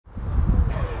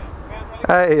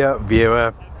Hey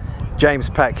viewer, James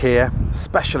Peck here.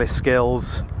 Specialist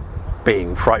skills,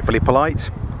 being frightfully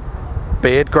polite,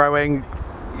 beard growing,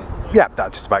 yeah,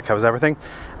 that just about covers everything.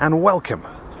 And welcome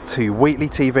to Wheatley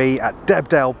TV at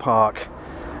Debdale Park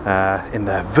in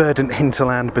the verdant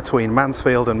hinterland between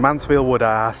Mansfield and Mansfield Wood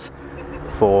Arse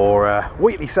for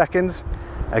Wheatley seconds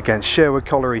against Sherwood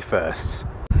Colliery firsts.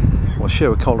 Well,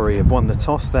 Sherwood Colliery have won the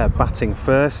toss, they're batting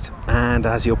first, and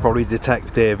as you'll probably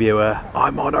detect, dear viewer,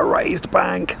 I'm on a raised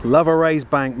bank. Love a raised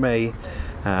bank, me.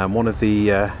 One of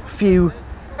the few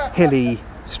hilly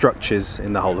structures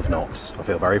in the whole of Notts. I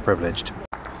feel very privileged.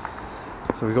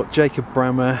 So we've got Jacob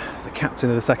Brammer, the captain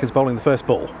of the seconds, bowling the first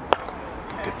ball.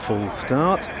 Good full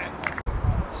start.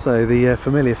 So the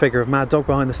familiar figure of Mad Dog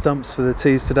behind the stumps for the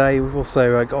twos today. We've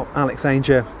also got Alex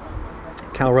Ainger,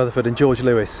 Cal Rutherford and George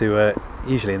Lewis, who are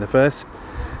usually in the first.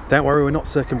 Don't worry, we're not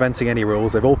circumventing any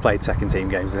rules. They've all played second team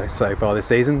games so far this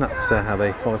season. That's how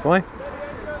they qualify.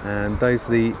 And those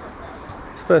are the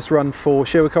first run for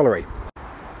Sherwood Colliery.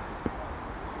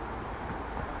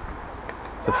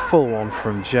 It's a full one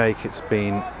from Jake. It's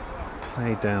been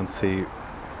played down to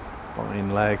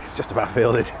fine leg. It's just about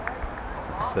fielded.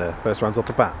 It's first runs off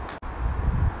the bat.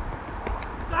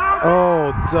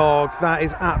 Oh, dog, that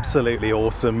is absolutely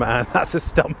awesome, man. That's a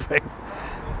stumping.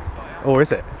 Or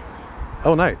is it?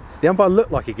 Oh no, the umpire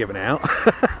looked like he'd given out.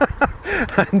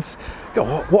 And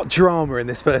God, what drama in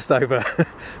this first over.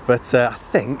 But I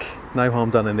think no harm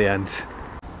done in the end. So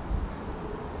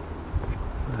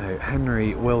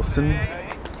Henry Wilson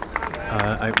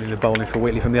opening the bowling for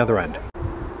Wheatley from the other end.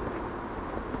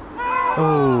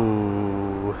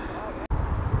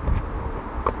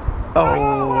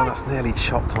 Oh, that's nearly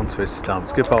chopped onto his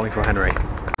stumps. Good bowling for Henry.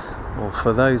 Well,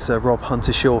 for those Rob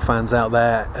Hunter-Shaw fans out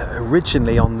there,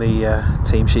 originally on the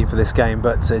team sheet for this game,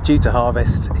 but due to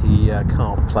harvest, he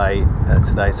can't play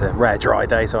today. It's a rare dry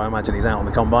day, so I imagine he's out on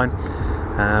the combine.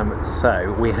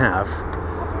 So we have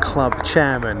club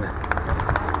chairman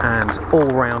and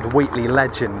all-round Wheatley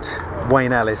legend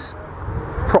Wayne Ellis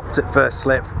propped at first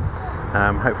slip.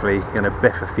 Hopefully going to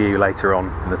biff a few later on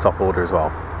in the top order as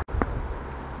well.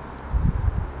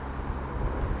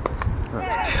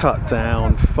 That's cut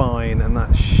down fine, and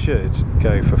that should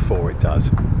go for 4. It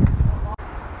does.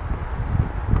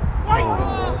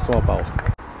 Oh, swab bowl.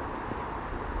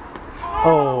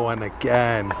 Oh, and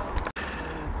again.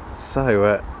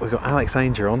 So we've got Alex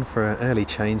Ainger on for an early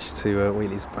change to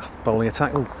Wheatley's bowling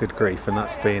attack. Oh, good grief, and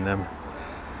that's been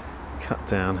cut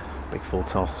down. Big full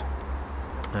toss,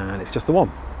 and it's just the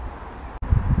one.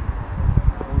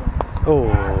 Oh,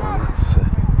 and that's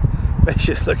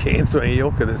vicious looking in swinging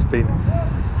Yorker that's been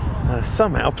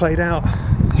somehow played out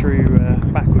through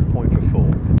backward point for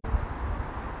 4.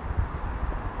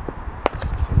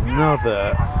 It's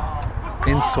another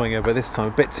in swinger, but this time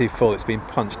a bit too full. It's been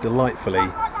punched delightfully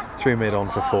through mid on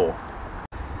for 4.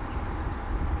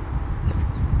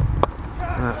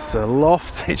 That's a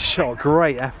lofted shot,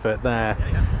 great effort there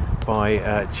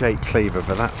by Jake Cleaver,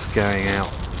 but that's going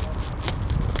out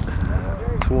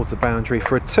towards the boundary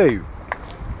for a 2.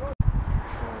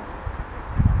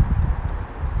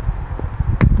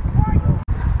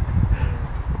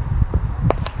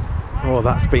 Oh,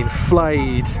 that's been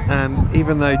flayed, and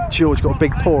even though George got a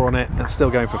big paw on it, that's still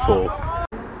going for 4.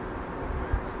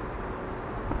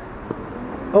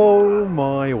 Oh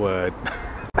my word.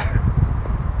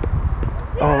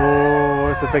 Oh,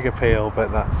 it's a big appeal,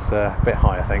 but that's a bit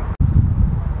high, I think.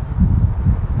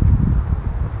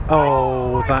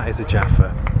 Oh, that is a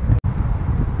jaffer.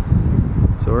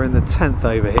 So we're in the 10th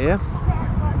over here.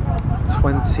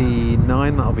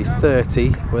 29, that'll be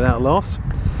 30 without loss.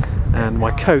 And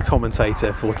my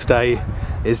co-commentator for today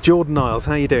is Jordan Niles.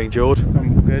 How are you doing, Jord?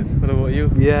 I'm good. What about you?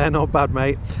 Yeah, not bad,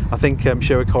 mate. I think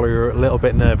Sherwood Colliery were a little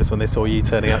bit nervous when they saw you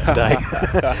turning up today.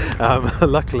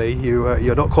 Luckily,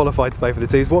 you're not qualified to play for the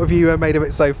twos. What have you made of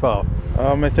it so far?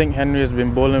 I think Henry has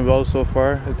been bowling well so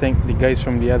far. I think the guys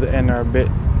from the other end are a bit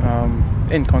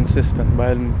inconsistent,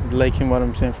 but I'm liking what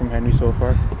I'm seeing from Henry so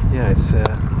far. Yeah, it's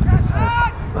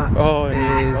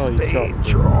being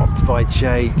dropped by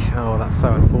Jake. Oh, that's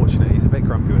so unfortunate. He's a bit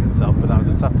grumpy with himself, but that was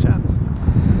a tough chance.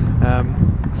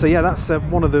 So yeah, that's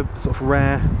one of the sort of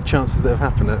rare chances that have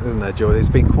happened, isn't there, Joy? It's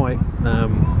been quite...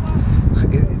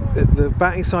 the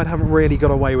batting side haven't really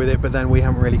got away with it, but then we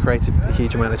haven't really created a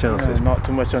huge amount of chances. Not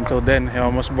too much until then. He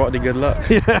almost brought the good luck.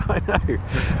 Yeah, I know.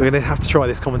 We're going to have to try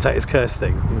this commentator's curse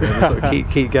thing. Sort of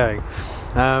keep going.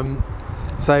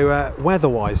 So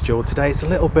weather-wise, George, today it's a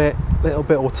little bit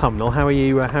autumnal. How are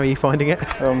you finding it?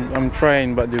 I'm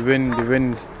trying, but the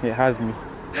wind, it has me.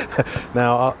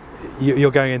 Now,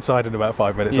 you're going inside in about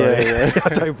 5 minutes, aren't you? Yeah. I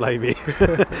don't blame you.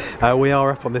 We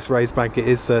are up on this raised bank. It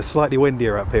is slightly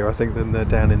windier up here, I think, than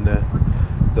down in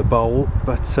the bowl.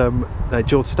 But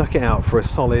George stuck it out for a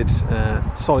solid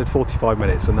 45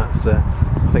 minutes, and that's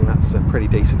I think that's a pretty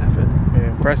decent effort.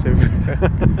 Yeah, impressive.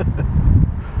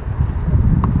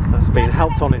 That's been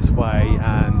helped on its way,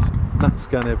 and that's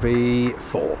going to be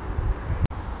 4.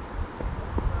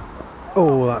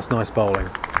 Oh, that's nice bowling,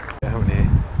 haven't you?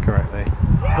 Correctly.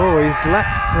 Oh, he's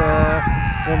left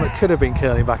one that could have been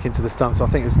curling back into the stumps. I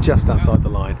think it was just outside the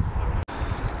line.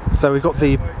 So we've got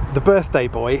the birthday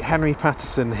boy, Henry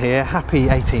Paterson, here. Happy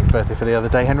 18th birthday for the other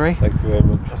day, Henry. Thank you very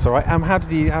much. That's all right. How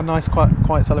did you? How nice,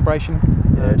 quiet celebration?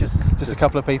 Yeah, just a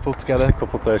couple of people together. Just a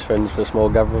couple of close friends for a small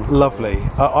gathering. Lovely.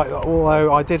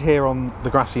 Although I did hear on the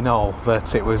grassy knoll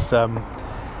that it was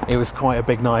quite a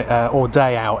big night or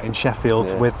day out in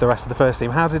Sheffield with the rest of the first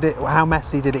team. How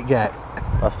messy did it get?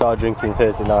 I started drinking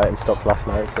Thursday night and stopped last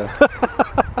night, so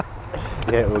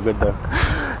yeah, it was good though.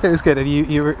 It was good, and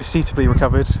you were suitably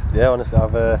recovered. Yeah, honestly,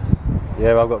 I've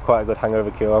got quite a good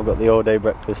hangover cure. I've got the all-day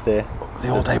breakfast here. The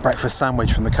all-day breakfast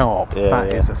sandwich from the co-op.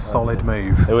 That is a solid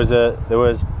move. There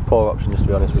was poor options, to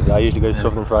be honest with you. I usually go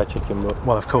Southern fried chicken, but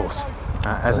well, of course,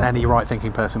 as any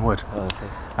right-thinking person would. Honestly.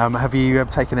 Have you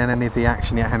taken in any of the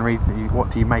action yet, Henry? What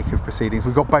do you make of proceedings?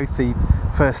 We've got both the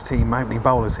first team opening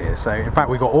bowlers here, so in fact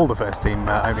we've got all the first team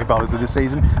opening bowlers of the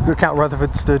season. We've got Cal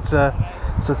Rutherford stood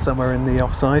somewhere in the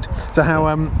offside. So how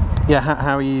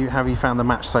have you found the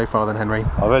match so far then, Henry?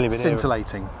 I've only been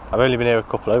scintillating. I've only been here a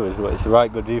couple of hours, but it's a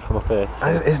right good view from up here. So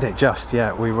Isn't it just?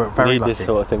 Yeah, we were very lucky. We need this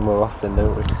sort of thing more often,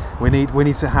 don't we? We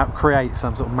need to create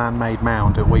some sort of man-made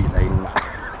mound at Wheatley,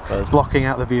 blocking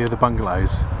out the view of the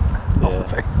bungalows,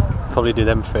 possibly. Yeah. Probably do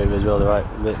them a favour as well, they're right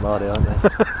a bit mardy, aren't they?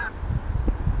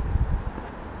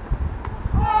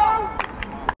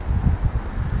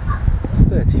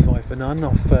 .35 for none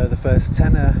off the first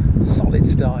 10. A solid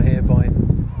start here by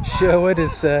Sherwood,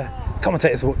 as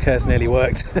commentators curse nearly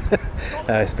worked.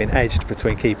 It's been edged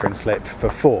between keeper and slip for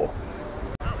 4.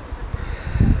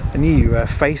 A new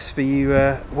face for you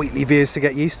Wheatley viewers to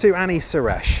get used to, Annie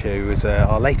Suresh, who was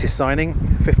our latest signing,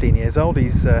 15 years old.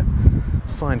 He's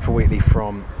signed for Wheatley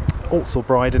from Altsall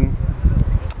Bryden,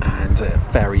 and a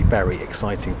very, very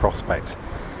exciting prospect.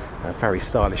 A very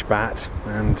stylish bat,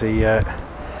 and he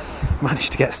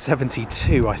managed to get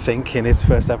 72, I think, in his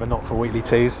first ever knock for Wheatley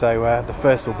too, so the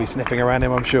first will be sniffing around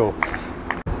him, I'm sure.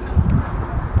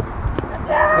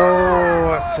 Oh,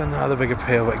 that's another big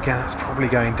appeal, but again, that's probably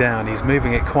going down. He's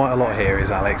moving it quite a lot here,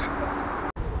 is Alex.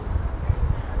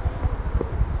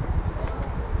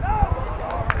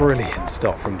 Brilliant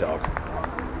stop from Dog.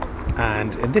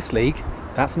 And in this league,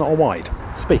 that's not a wide.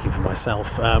 Speaking for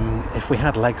myself, if we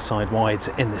had leg side wides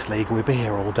in this league, we'd be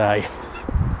here all day.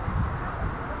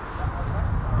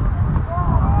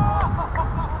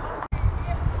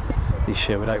 The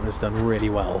Sherwood opener's done really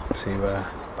well to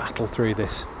battle through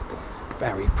this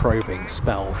very probing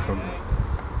spell from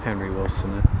Henry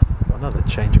Wilson. Got another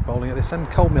change of bowling at this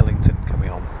end, Cole Millington coming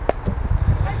on.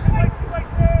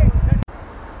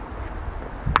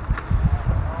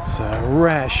 It's a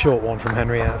rare short one from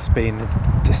Henry that's been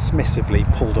dismissively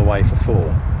pulled away for 4.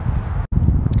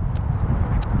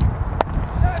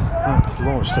 That's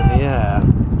launched in the air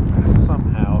and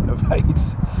somehow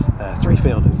evades 3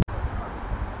 fielders.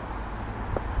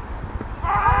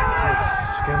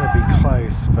 It's going to be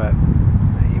close, but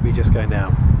maybe just going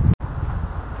down.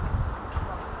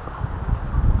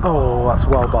 Oh, that's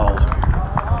well bowled.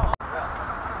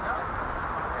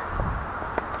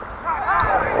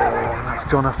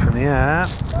 Gone up in the air.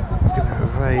 It's going to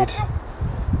evade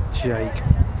Jake,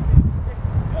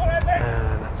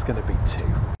 and that's going to be 2.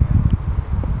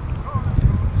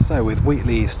 So with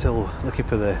Wheatley still looking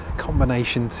for the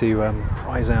combination to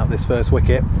prize out this first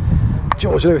wicket,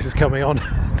 George Lewis is coming on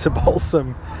to bowl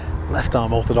some left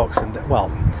arm orthodox, and well,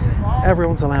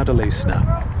 everyone's allowed a loosener.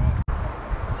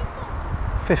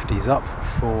 50's up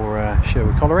for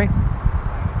Sherwood Colliery.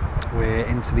 We're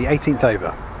into the 18th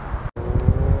over.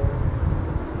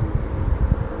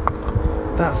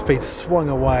 That's been swung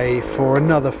away for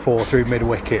another 4 through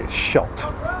mid-wicket shot.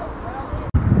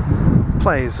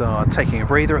 Players are taking a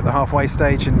breather at the halfway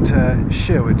stage, and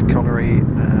Sherwood Colliery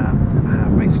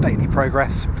have made stately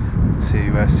progress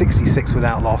to 66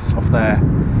 without loss off their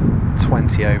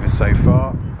 20 overs so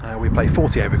far. We play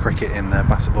 40 over cricket in the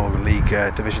Bassett Law League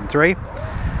Division 3,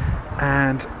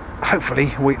 and hopefully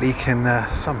Wheatley can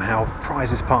somehow prize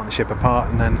this partnership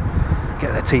apart and then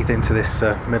get their teeth into this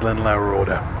middle and lower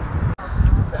order.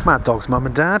 Mad Dog's mum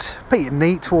and dad, Pete and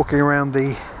Neat, walking around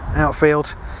the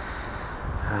outfield.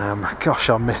 Gosh,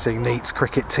 I'm missing Neat's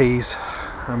cricket tees.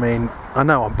 I mean, I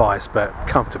know I'm biased, but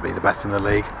comfortably the best in the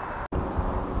league.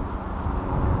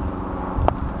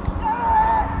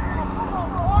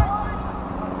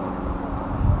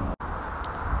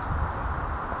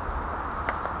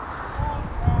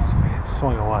 It's being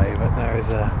swung away, but there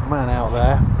is a man out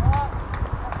there.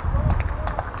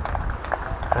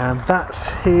 And that's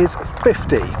his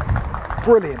 50.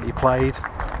 Brilliantly played.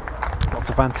 Lots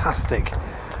of fantastic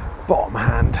bottom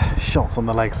hand shots on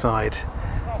the leg side,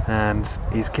 and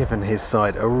he's given his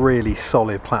side a really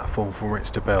solid platform from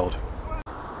which to build.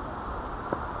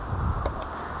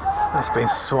 That's been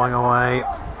swung away,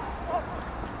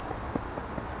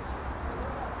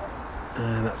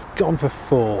 and that's gone for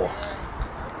 4.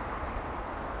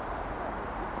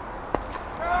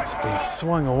 That's been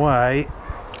swung away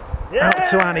out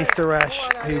to Annie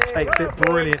Suresh, who takes it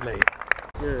brilliantly.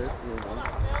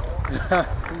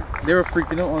 They were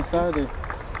freaking out on Saturday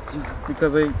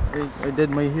because I did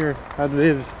my hair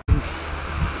halves.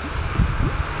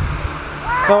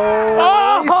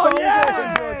 Oh, he's bowled it!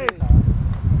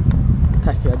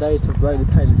 Pecky, I dare you to really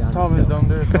pay me down. Tom is down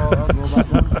there, so I'll go back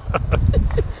down.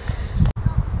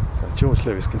 So George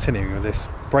Lewis continuing with this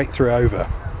breakthrough over.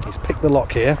 He's picked the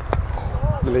lock here.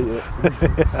 Delete it. We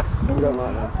don't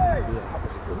like that.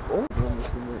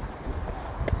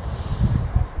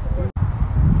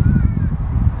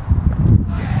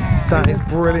 That is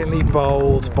brilliantly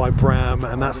bowled by Bram,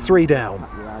 and that's 3 down.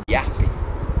 Yeah.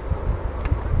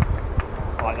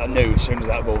 I knew as soon as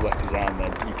that ball left his hand,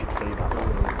 then you could see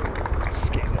that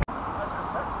skin.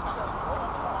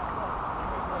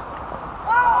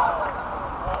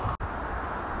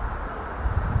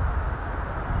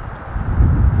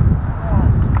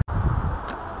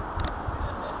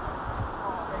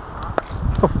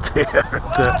 Oh dear,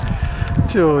 and,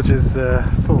 George has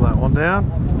pulled that one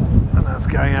down, and that's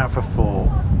going out for 4.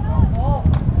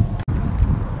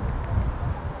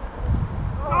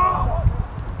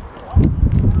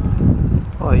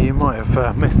 Well, you might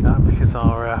have missed that because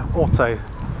our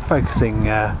auto-focusing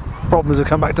problems have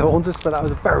come back to haunt us, but that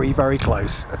was very, very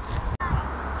close.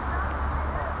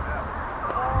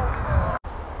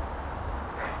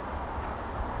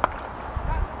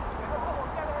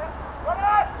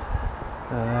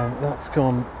 That's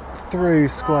gone through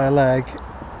square leg,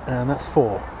 and that's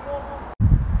 4.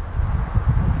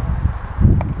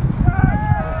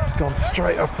 That's gone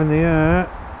straight up in the air,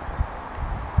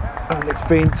 and it's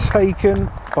been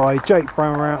taken by Jake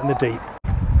Brammer out in the deep.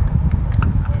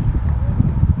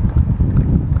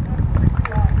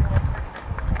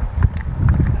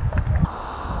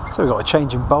 So we've got a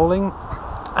change in bowling.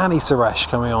 Annie Suresh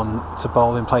coming on to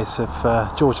bowl in place of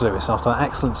George Lewis after that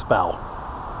excellent spell.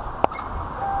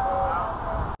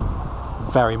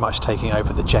 Very much taking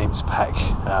over the James Peck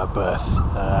berth,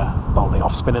 bowling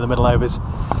off spin in the middle overs.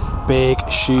 Big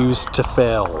shoes to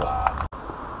fill.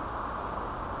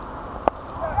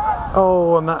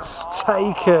 Oh, and that's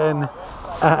taken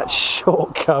at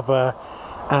short cover,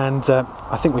 and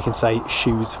I think we can say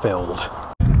shoes filled.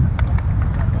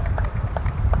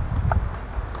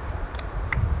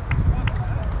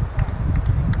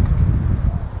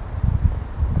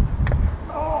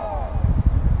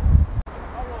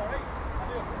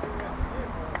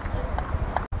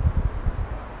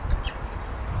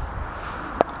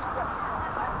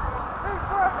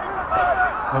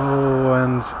 Oh,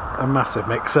 and a massive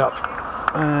mix-up,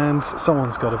 and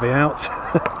someone's got to be out,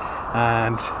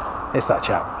 and it's that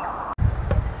chap.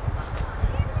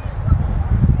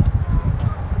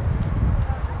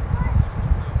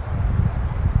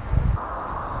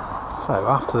 So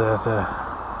after the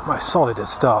most solid of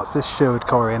starts, this Sherwood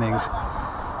Colliery innings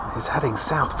is heading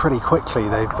south pretty quickly.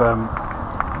 They've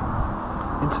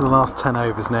into the last 10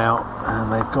 overs now,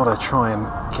 and they've got to try and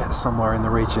get somewhere in the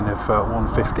region of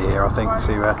 150 here, I think,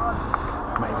 to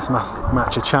make this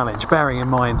match a challenge, bearing in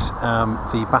mind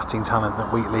the batting talent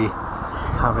that Wheatley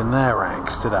have in their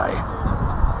ranks today.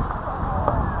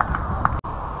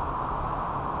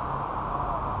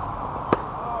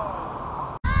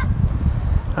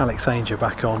 Alex Ainger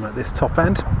back on at this top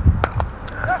end,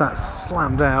 as that's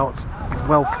slammed out,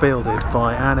 well fielded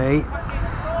by Annie,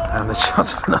 and the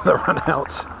chance of another run out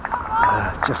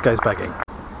just goes begging.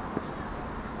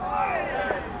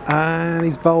 And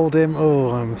he's bowled him.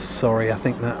 Oh, I'm sorry, I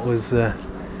think that was the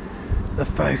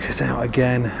focus out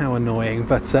again. How annoying,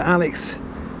 but Alex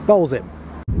bowls him.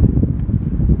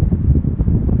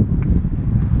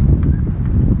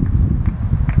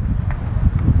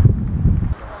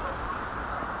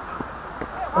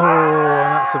 Oh,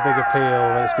 and that's a big appeal,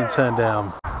 but it's been turned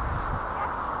down.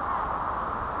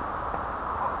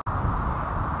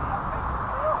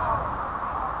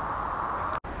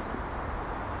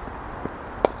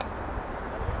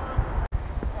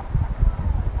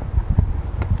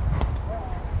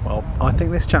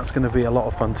 think this chat's going to be a lot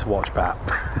of fun to watch, Pat.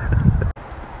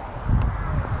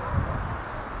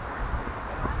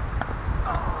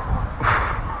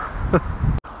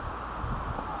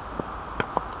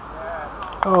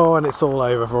 Oh, and it's all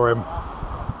over for him.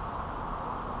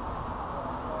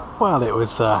 Well, it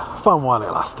was fun while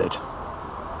it lasted.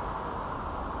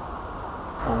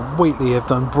 Well, Wheatley have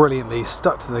done brilliantly,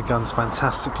 stuck to their guns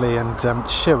fantastically, and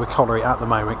Sherwood Colliery at the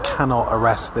moment cannot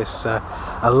arrest this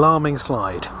alarming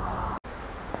slide.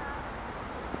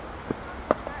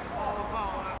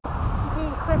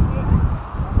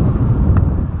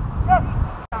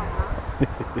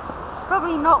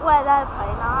 Probably not where they're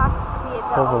playing. I'll have to be a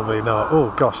bit Probably not.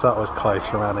 Oh gosh, that was close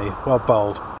from Annie. Well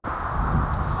bowled.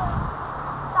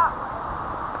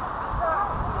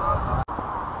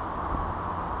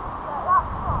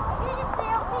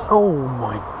 Oh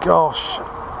my gosh.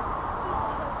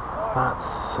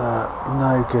 That's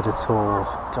no good at all.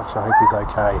 Gosh, I hope he's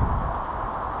okay.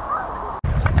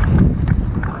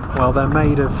 Well, they're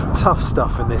made of tough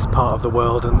stuff in this part of the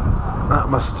world, and that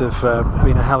must have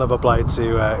been a hell of a blow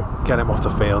to get him off the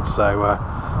field. So,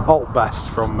 all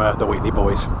best from the Wheatley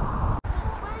boys.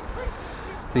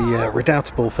 The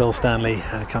redoubtable Phil Stanley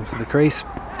comes to the crease.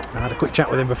 I had a quick chat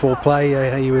with him before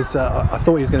play. He was, I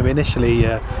thought he was going to be initially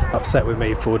upset with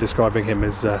me for describing him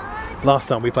as, last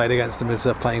time we played against him, as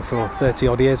playing for 30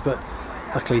 odd years, but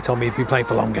luckily he told me he'd been playing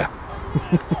for longer.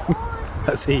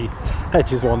 As he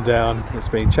hedges one down, it's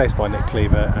being chased by Nick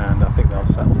Cleaver, and I think they'll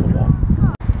settle for one.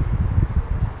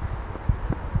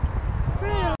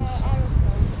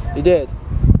 He did.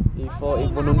 He thought he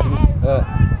 100.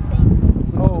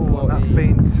 Oh, that's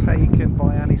been taken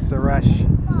by Annie Suresh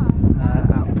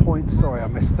at point. Sorry I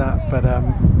missed that, but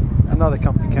another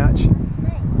comfy catch,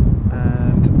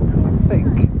 and I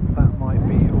think that might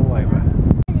be all over.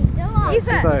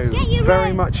 So,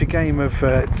 very much a game of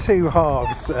two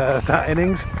halves that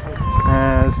innings,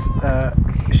 as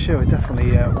Sherwood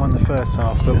definitely won the first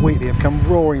half, but Wheatley have come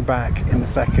roaring back in the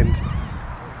second.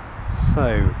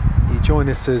 So, you join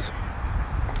us as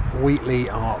Wheatley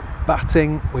are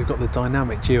batting. We've got the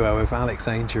dynamic duo of Alex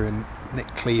Ainger and Nick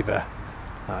Cleaver.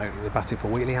 Only the batting for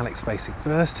Wheatley. Alex facing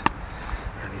first,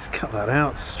 and he's cut that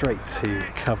out straight to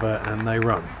cover, and they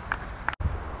run.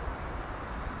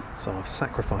 So I've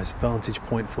sacrificed vantage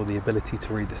point for the ability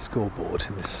to read the scoreboard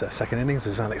in this second innings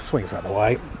as Alex swings out of the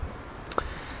way,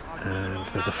 and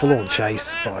there's a forlorn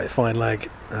chase by fine leg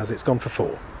as it's gone for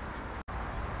 4.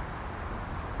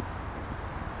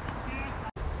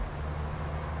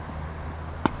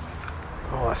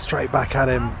 Oh, that's straight back at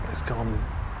him. It's gone,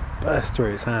 burst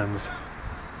through his hands.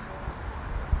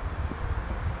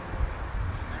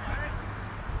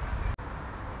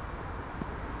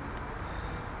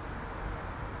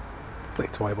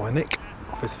 Flicked away by Nick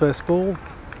off his first ball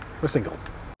for a single.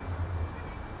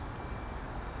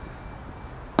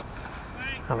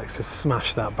 Alex has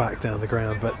smashed that back down the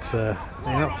ground, but the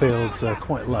outfield's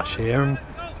quite lush here, and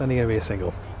it's only going to be a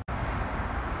single.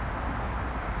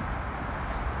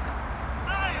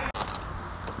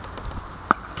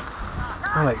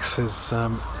 Alex has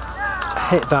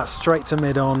hit that straight to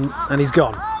mid-on, and he's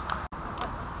gone.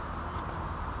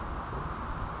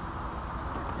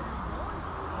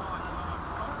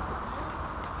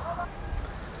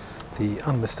 The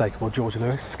unmistakable George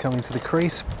Lewis is coming to the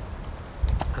crease,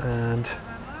 and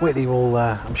Wheatley will,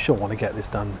 I'm sure, want to get this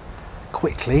done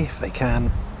quickly if they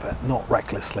can, but not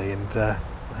recklessly, and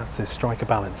have to strike a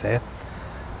balance here.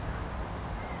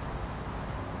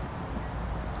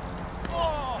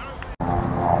 Oh,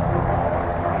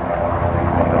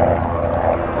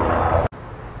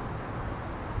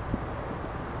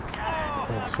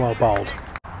 that's well bowled.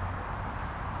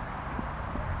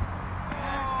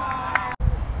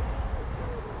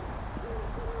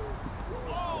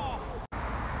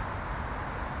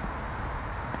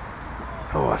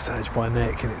 Oh, that's edged by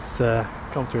Nick, and it's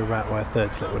gone through about where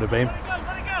third slip would have been.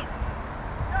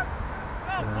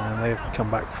 And they've come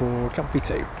back for comfy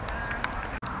 2.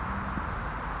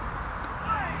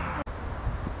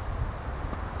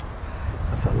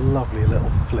 That's a lovely little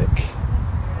flick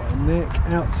by Nick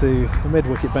out to the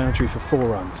mid-wicket boundary for 4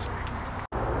 runs.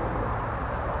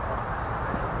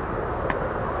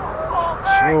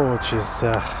 George has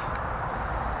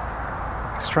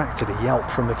extracted a yelp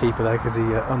from the keeper there because he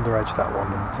under-edged that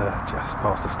one and just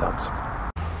past the stumps.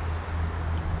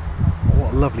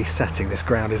 What a lovely setting this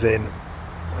ground is in,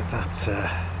 with that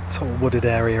tall wooded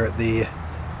area at the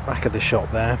back of the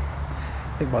shot there.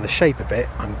 I think by the shape of it,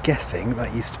 I'm guessing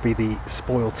that used to be the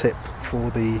spoil tip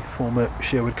for the former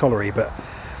Sherwood Colliery, but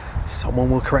someone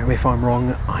will correct me if I'm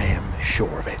wrong. I am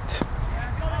sure of it.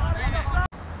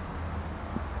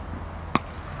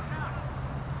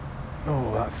 Oh,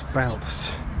 That's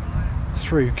bounced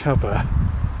through cover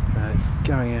and it's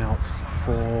going out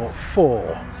for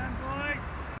 4.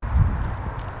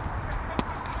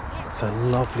 That's a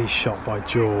lovely shot by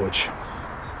George.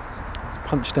 It's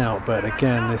punched out, but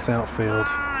again this outfield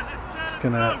is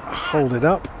going to hold it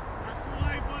up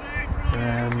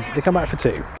and they come back for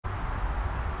 2.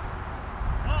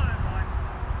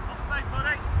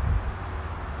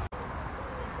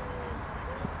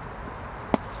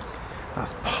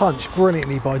 That's punched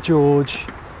brilliantly by George,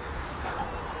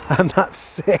 and that's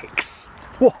 6.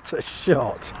 What a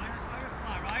shot!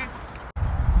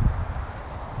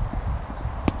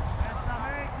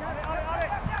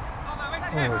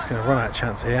 Oh, it's going to run out of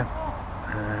chance here,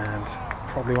 and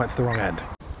probably went to the wrong end.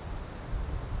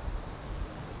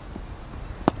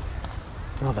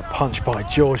 Another punch by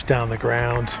George down the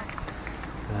ground,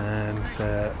 and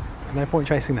there's no point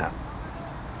chasing that.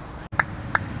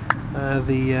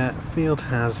 The field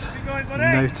has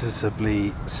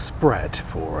noticeably spread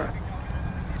for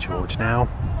George now.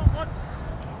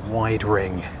 Wide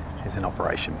ring is in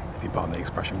operation, if you pardon the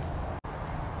expression.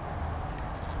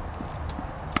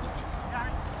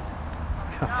 It's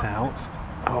cut out.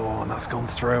 Oh, and that's gone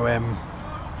through him.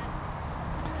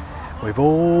 We've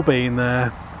all been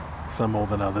there, some more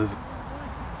than others.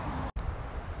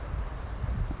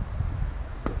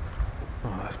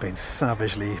 Oh, that's been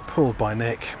savagely pulled by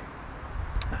Nick.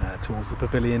 Towards the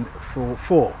pavilion for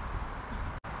 4.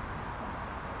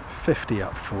 50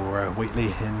 up for Wheatley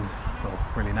in, well,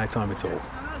 really no time at all.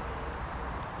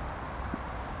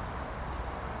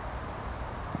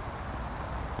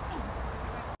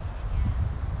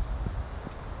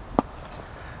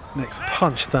 Nick's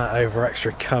punched that over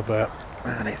extra cover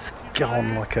and it's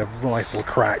gone like a rifle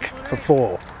crack for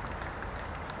 4.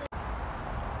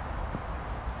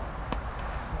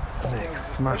 Nick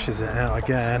smashes it out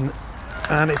again.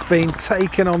 And it's been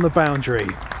taken on the boundary.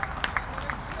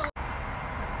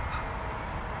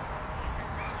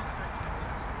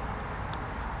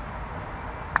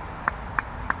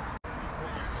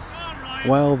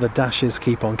 Well, the dashes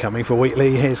keep on coming for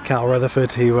Wheatley. Here's Cal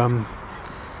Rutherford, who,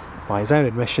 by his own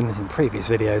admission in previous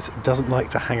videos, doesn't like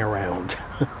to hang around.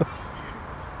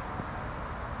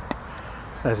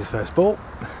 There's his first ball.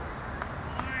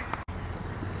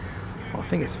 Well, I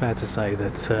think it's fair to say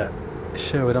that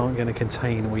Sherwood aren't going to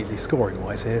contain Wheatley scoring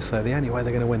wise here, so the only way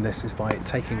they're going to win this is by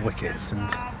taking wickets, and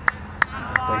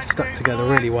they've stuck together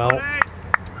really well.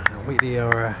 Wheatley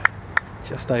are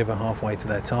just over halfway to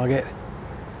their target,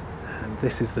 and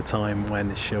this is the time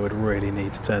when Sherwood really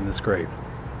need to turn the screw.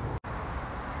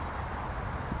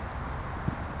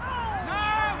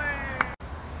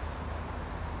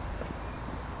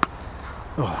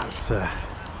 Oh, that's a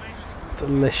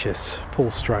delicious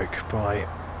pull stroke by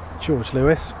George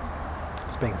Lewis.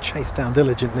 It's being chased down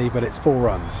diligently, but it's 4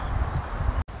 runs.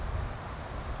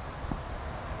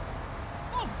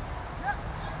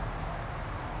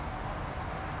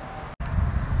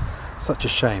 Such a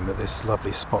shame that this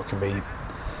lovely spot can be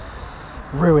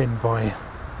ruined by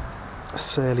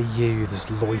surly youths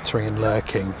loitering and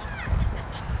lurking.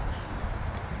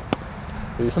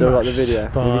 Have you still got the video?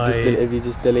 Have you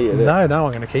just deleted it? No, I'm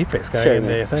going to keep it. It's going in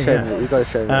the thing. You've got to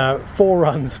show me. 4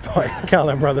 runs by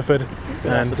Callum Rutherford,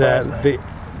 and the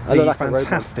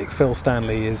fantastic Phil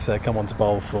Stanley is come on to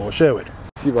bowl for Sherwood.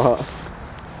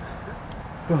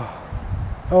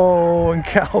 Oh, and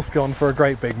Cal's gone for a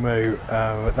great big moo.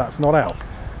 That's not out.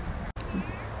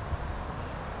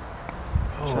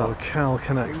 Oh, Cal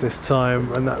connects this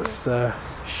time, and that's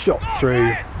shot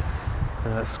through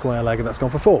square leg, and that's gone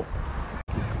for 4.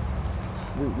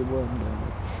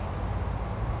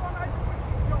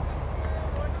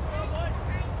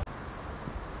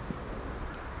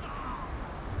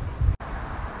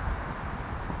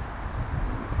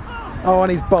 Oh,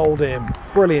 and he's bowled him.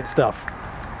 Brilliant stuff.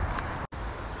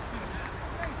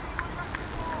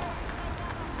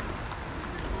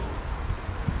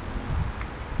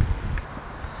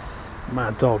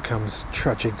 Mad Dog comes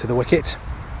trudging to the wicket.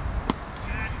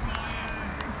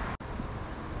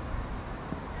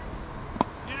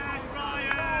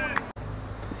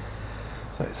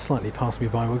 So it's slightly passed me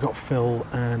by. We've got Phil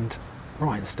and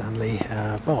Ryan Stanley,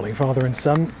 bowling father and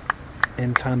son,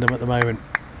 in tandem at the moment.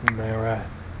 And they're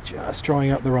just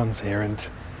drawing up the runs here and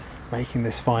making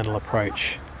this final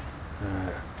approach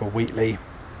for Wheatley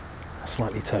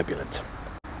slightly turbulent.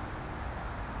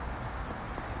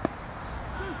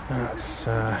 That's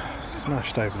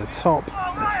smashed over the top.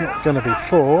 It's not going to be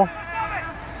 4.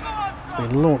 It's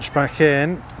been launched back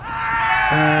in,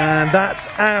 and that's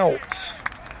out.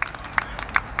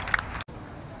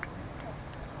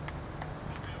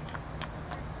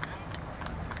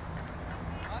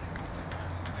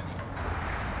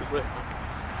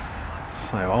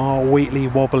 So are Wheatley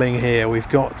wobbling here? We've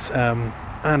got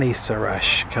Annie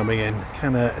Suresh coming in.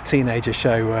 Can a teenager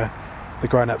show the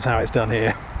grown-ups how it's done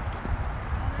here?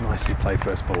 Nicely played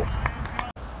first ball.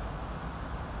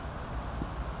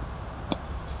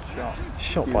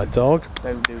 Shot by Dog.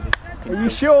 Don't do this. Are you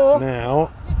sure?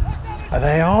 Now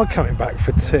they are coming back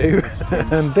for 2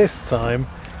 and this time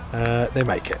they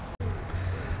make it.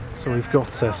 So we've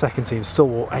got second team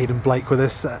stalwart Aidan Blake with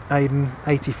us. Aidan,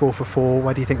 84 for 4.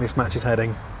 Where do you think this match is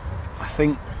heading? I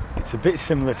think it's a bit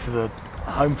similar to the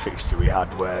home fixture we had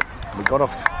where we got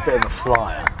off a bit of a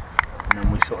flyer and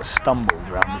then we sort of stumbled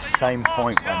around this same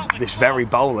point when this very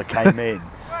bowler came in.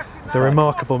 The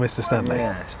remarkable Mr. Stanley.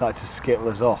 Yeah, started to skittle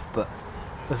us off, but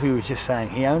as we were just saying,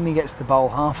 he only gets to bowl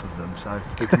half of them, so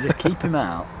if we can just keep him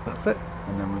out, That's it.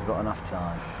 and then we've got enough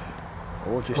time.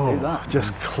 Or just do that.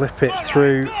 Just clip it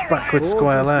through backward Or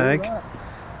square just do leg. that.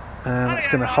 And that's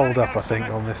going to hold up, I think,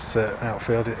 on this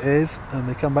outfield. It is, and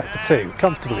they come back for 2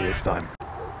 comfortably this time.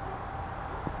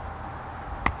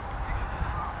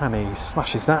 And he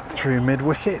smashes that through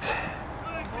mid-wicket.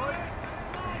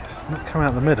 It's not come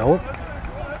out the middle,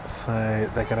 so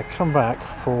they're going to come back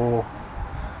for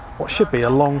what should be a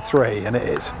long 3, and it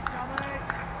is.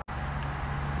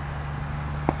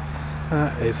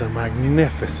 That is a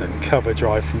magnificent cover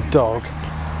drive from Dog.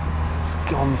 It's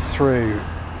gone through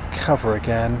cover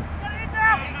again,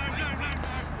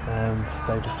 and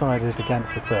they've decided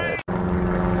against the 3rd.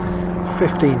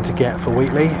 15 to get for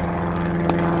Wheatley,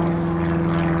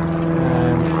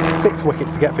 and 6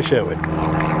 wickets to get for Sherwood.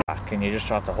 And you just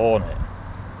tried to horn it.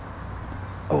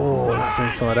 Oh, that's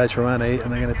inside edge from Annie,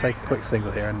 and they're going to take a quick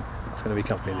single here, and it's going to be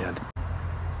comfy in the end.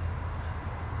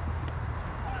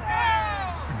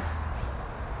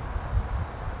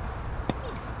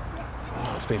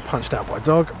 It's been punched out by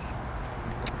Dog,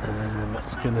 and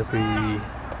that's going to be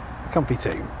a comfy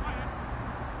 2.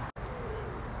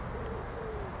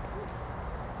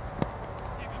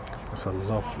 That's a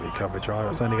lovely cover drive.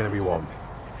 That's only going to be 1.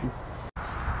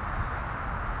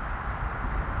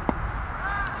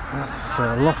 That's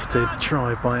a lofted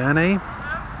drive by Annie.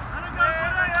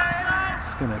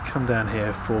 It's going to come down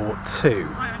here for 2.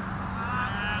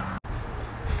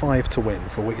 5 to win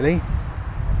for Wheatley.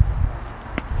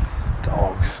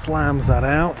 Dog slams that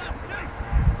out.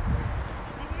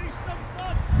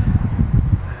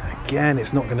 Again,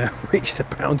 it's not going to reach the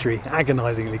boundary,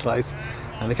 agonisingly close.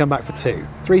 And they come back for 2.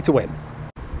 3 to win.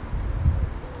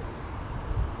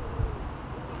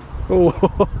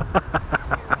 Oh.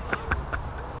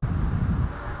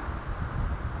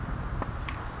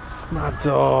 Mad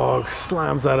Dog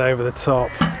slams that over the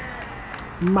top.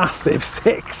 Massive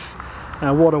 6.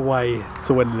 And what a way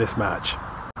to win this match.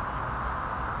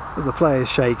 As the players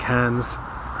shake hands,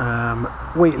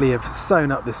 Wheatley have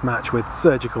sewn up this match with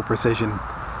surgical precision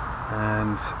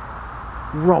and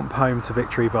romp home to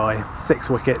victory by 6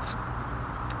 wickets,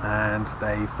 and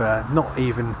they've not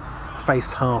even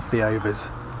faced half the overs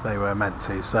they were meant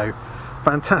to. So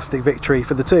fantastic victory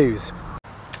for the Twos.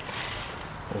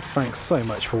 Well, thanks so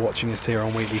much for watching us here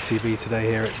on Wheatley TV today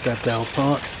here at Debdale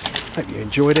Park. Hope you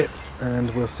enjoyed it,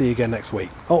 and we'll see you again next week.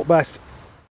 All the best.